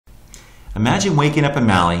Imagine waking up in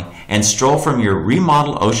Maui and stroll from your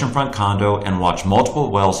remodeled oceanfront condo and watch multiple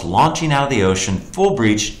whales launching out of the ocean full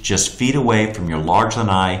breach just feet away from your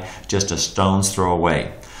larger-than-eye, just a stone's throw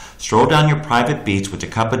away. Stroll down your private beach with a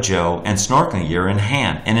cup of joe and snorkeling gear in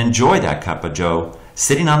hand and enjoy that cup of joe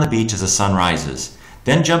sitting on the beach as the sun rises.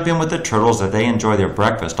 Then jump in with the turtles as they enjoy their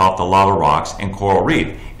breakfast off the lava rocks and coral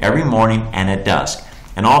reef every morning and at dusk,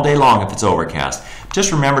 and all day long if it's overcast.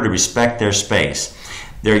 Just remember to respect their space.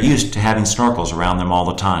 They're used to having snorkels around them all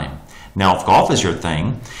the time. Now, if golf is your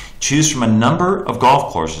thing, choose from a number of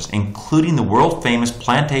golf courses, including the world-famous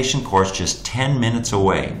Plantation course just 10 minutes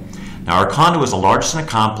away. Now, our condo is the largest in the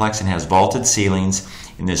complex and has vaulted ceilings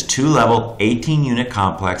in this 2-level, 18-unit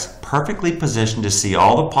complex, perfectly positioned to see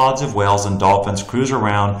all the pods of whales and dolphins cruise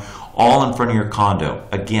around all in front of your condo.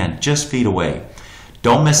 Again, just feet away.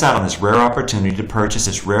 Don't miss out on this rare opportunity to purchase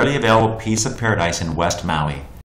this rarely available piece of paradise in West Maui.